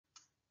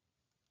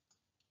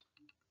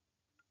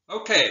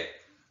Okay,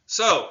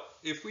 so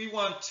if we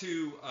want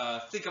to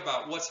think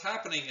about what's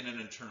happening in an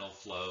internal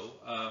flow,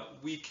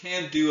 we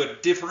can do a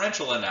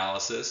differential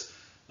analysis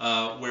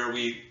where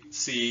we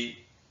see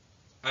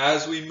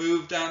as we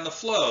move down the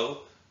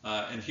flow,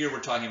 and here we're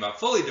talking about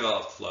fully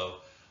developed flow,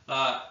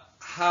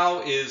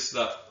 how is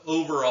the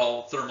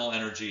overall thermal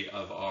energy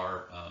of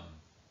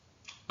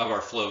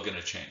our flow going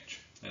to change?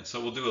 And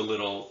so we'll do a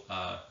little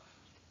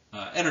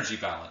energy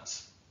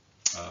balance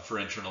for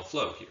internal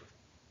flow here.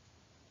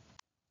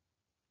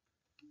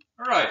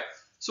 All right,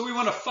 so we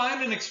want to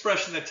find an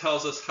expression that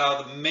tells us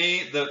how the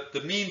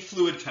mean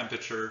fluid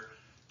temperature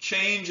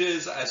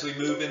changes as we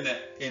move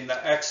in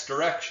the x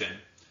direction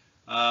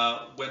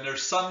when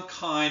there's some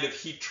kind of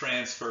heat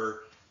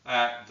transfer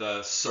at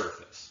the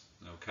surface.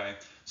 Okay,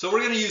 so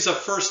we're going to use a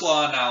first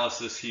law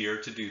analysis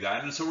here to do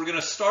that, and so we're going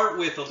to start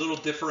with a little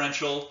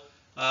differential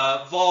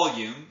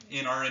volume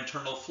in our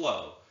internal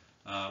flow,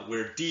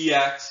 where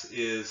dx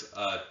is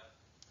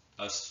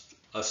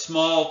a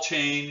small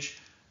change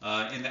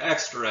in the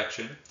x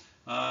direction,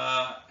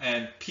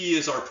 and P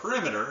is our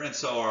perimeter, and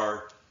so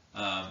our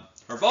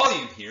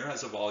volume here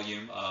has a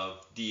volume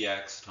of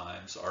dx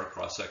times our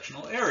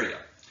cross-sectional area.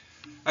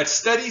 At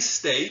steady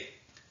state,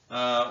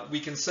 we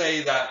can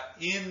say that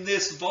in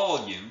this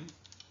volume,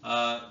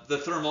 the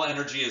thermal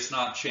energy is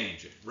not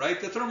changing,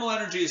 right? The thermal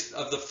energy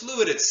of the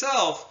fluid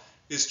itself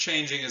is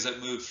changing as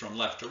it moves from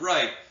left to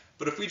right,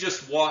 but if we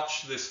just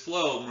watch this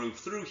flow move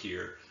through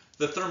here,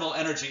 the thermal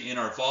energy in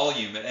our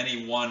volume at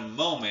any one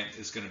moment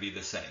is going to be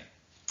the same.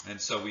 And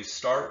so we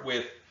start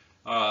with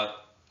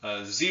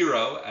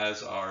 0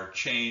 as our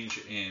change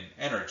in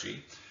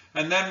energy,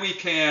 and then we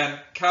can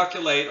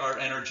calculate our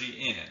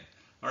energy in.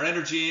 Our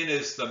energy in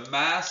is the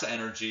mass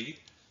energy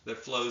that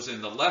flows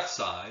in the left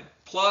side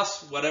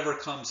plus whatever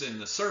comes in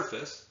the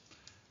surface,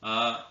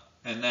 and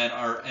then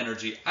our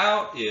energy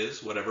out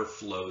is whatever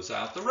flows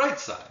out the right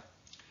side.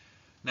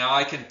 Now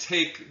I can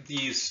take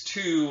these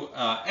two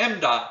m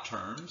dot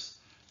terms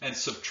and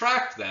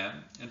subtract them,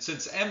 and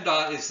since m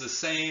dot is the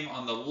same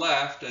on the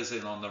left as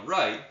in on the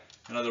right,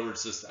 in other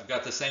words, I've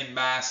got the same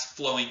mass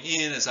flowing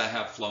in as I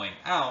have flowing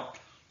out,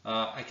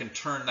 I can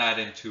turn that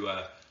into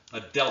a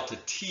delta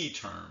T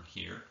term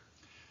here.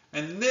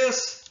 And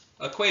this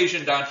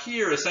equation down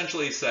here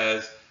essentially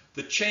says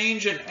the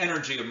change in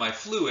energy of my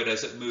fluid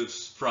as it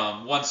moves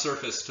from one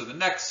surface to the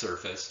next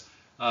surface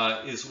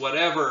is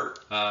whatever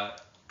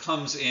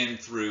comes in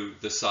through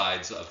the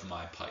sides of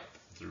my pipe,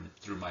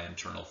 through my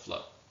internal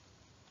flow.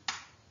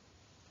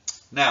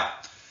 Now,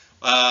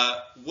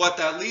 what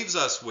that leaves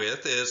us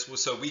with is,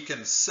 so we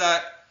can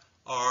set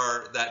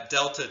that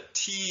delta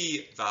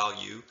T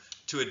value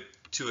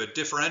to a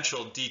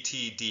differential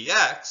dt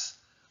dx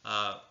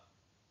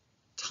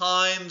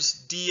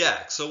times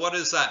dx. So what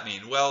does that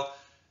mean? Well,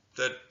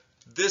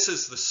 this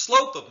is the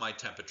slope of my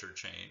temperature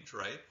change,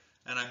 right?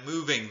 And I'm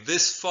moving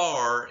this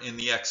far in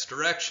the x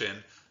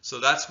direction, so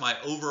that's my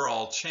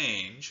overall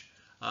change.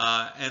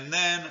 And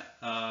then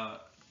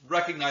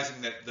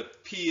recognizing that the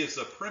P is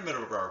the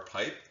perimeter of our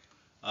pipe,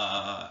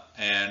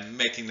 and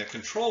making the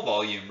control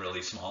volume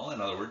really small,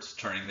 in other words,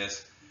 turning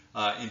this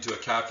into a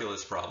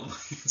calculus problem.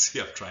 You can see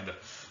I'm trying to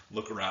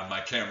look around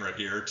my camera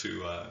here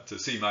to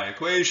see my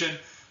equation.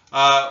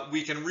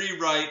 We can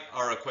rewrite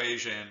our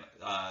equation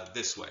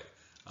this way.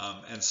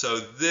 And so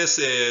this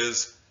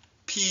is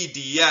P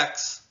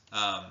dx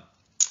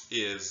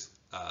is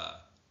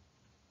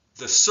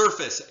the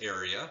surface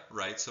area,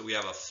 right? So we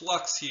have a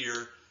flux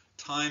here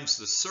times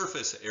the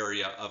surface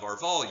area of our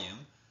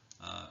volume,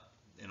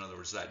 in other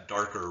words, that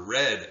darker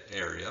red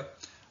area,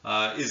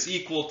 is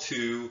equal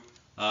to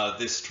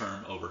this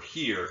term over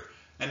here.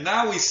 And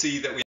now we see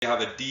that we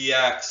have a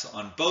dx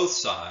on both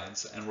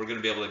sides, and we're going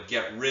to be able to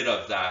get rid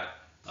of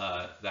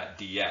that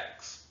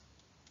dx.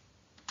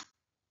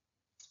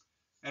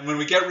 And when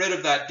we get rid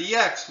of that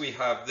dx, we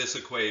have this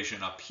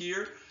equation up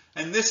here,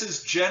 and this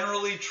is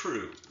generally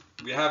true.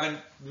 We haven't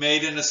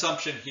made an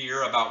assumption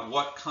here about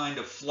what kind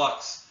of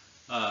flux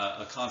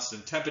a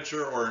constant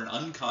temperature or an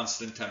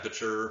unconstant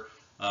temperature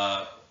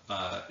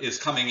is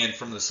coming in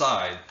from the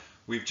side.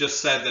 We've just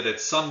said that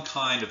it's some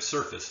kind of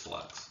surface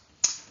flux.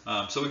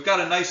 So we've got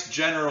a nice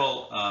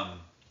general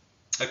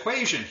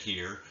equation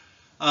here,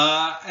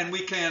 and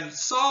we can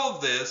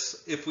solve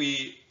this if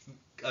we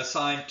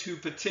assign two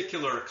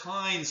particular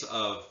kinds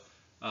of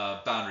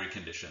boundary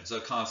conditions, a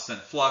constant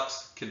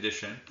flux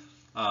condition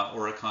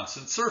or a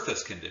constant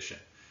surface condition.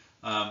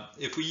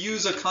 If we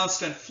use a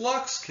constant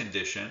flux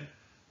condition,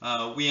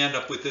 we end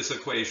up with this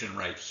equation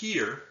right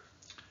here.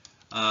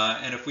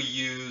 And if we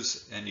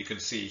use, and you can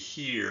see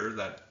here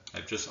that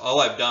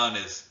all I've done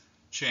is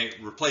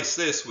replace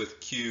this with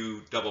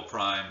Q double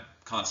prime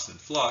constant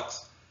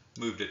flux,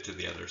 moved it to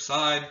the other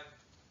side.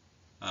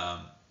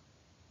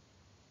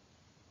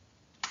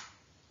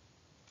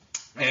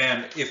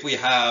 And if we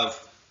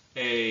have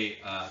a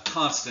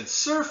constant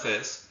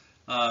surface,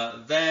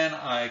 then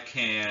I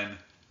can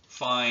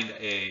find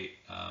a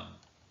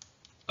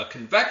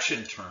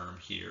convection term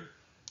here,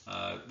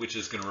 which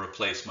is going to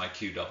replace my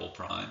Q double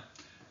prime,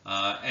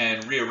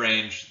 and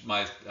rearrange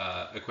my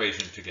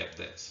equation to get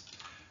this.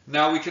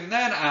 Now we can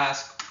then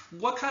ask,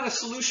 what kind of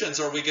solutions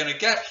are we going to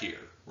get here,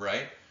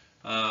 right?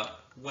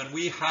 When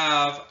we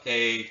have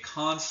a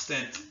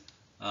constant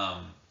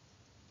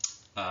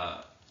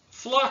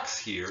flux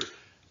here,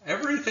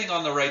 everything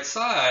on the right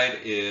side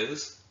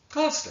is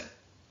constant,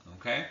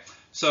 okay?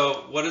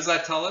 So what does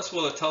that tell us?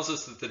 Well, it tells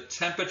us that the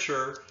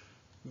temperature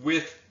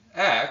with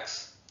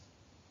x,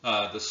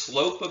 the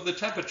slope of the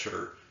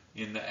temperature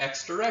in the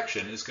x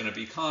direction is going to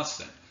be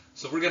constant.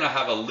 So we're going to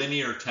have a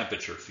linear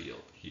temperature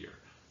field here.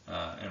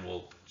 And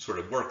we'll sort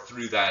of work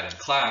through that in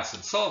class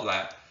and solve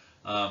that.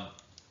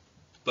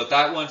 But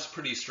that one's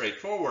pretty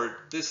straightforward.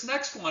 This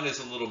next one is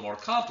a little more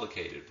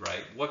complicated,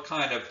 right? What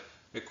kind of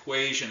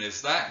equation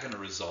is that going to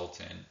result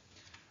in?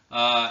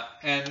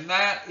 And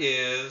that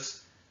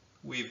is,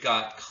 we've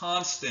got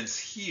constants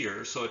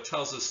here, so it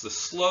tells us the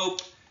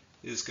slope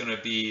is going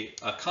to be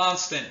a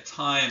constant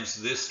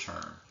times this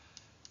term.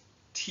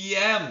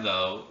 Tm,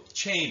 though,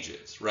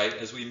 changes, right?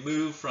 As we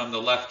move from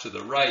the left to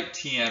the right,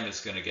 Tm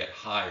is going to get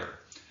higher.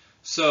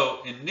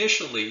 So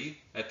initially,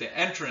 at the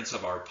entrance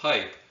of our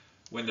pipe,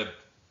 when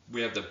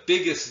we have the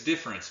biggest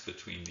difference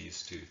between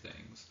these two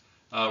things,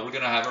 we're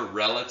going to have a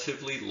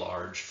relatively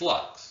large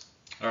flux.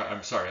 Or,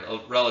 I'm sorry, a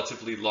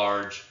relatively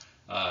large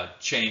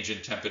change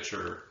in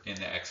temperature in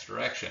the x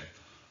direction.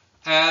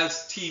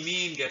 As T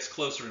mean gets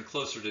closer and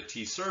closer to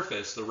T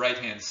surface, the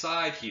right-hand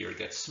side here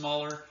gets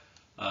smaller,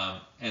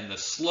 and the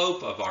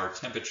slope of our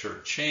temperature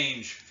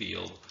change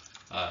field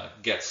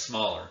gets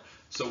smaller.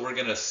 So we're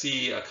going to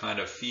see a kind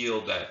of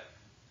field that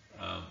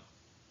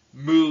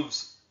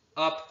moves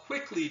up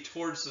quickly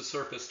towards the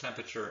surface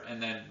temperature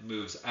and then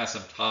moves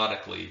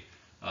asymptotically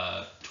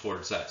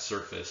towards that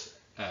surface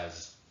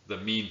as the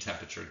mean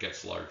temperature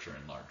gets larger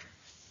and larger.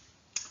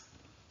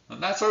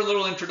 And that's our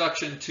little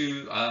introduction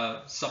to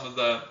some of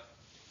the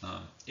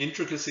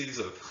intricacies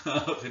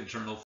of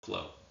internal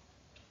flow.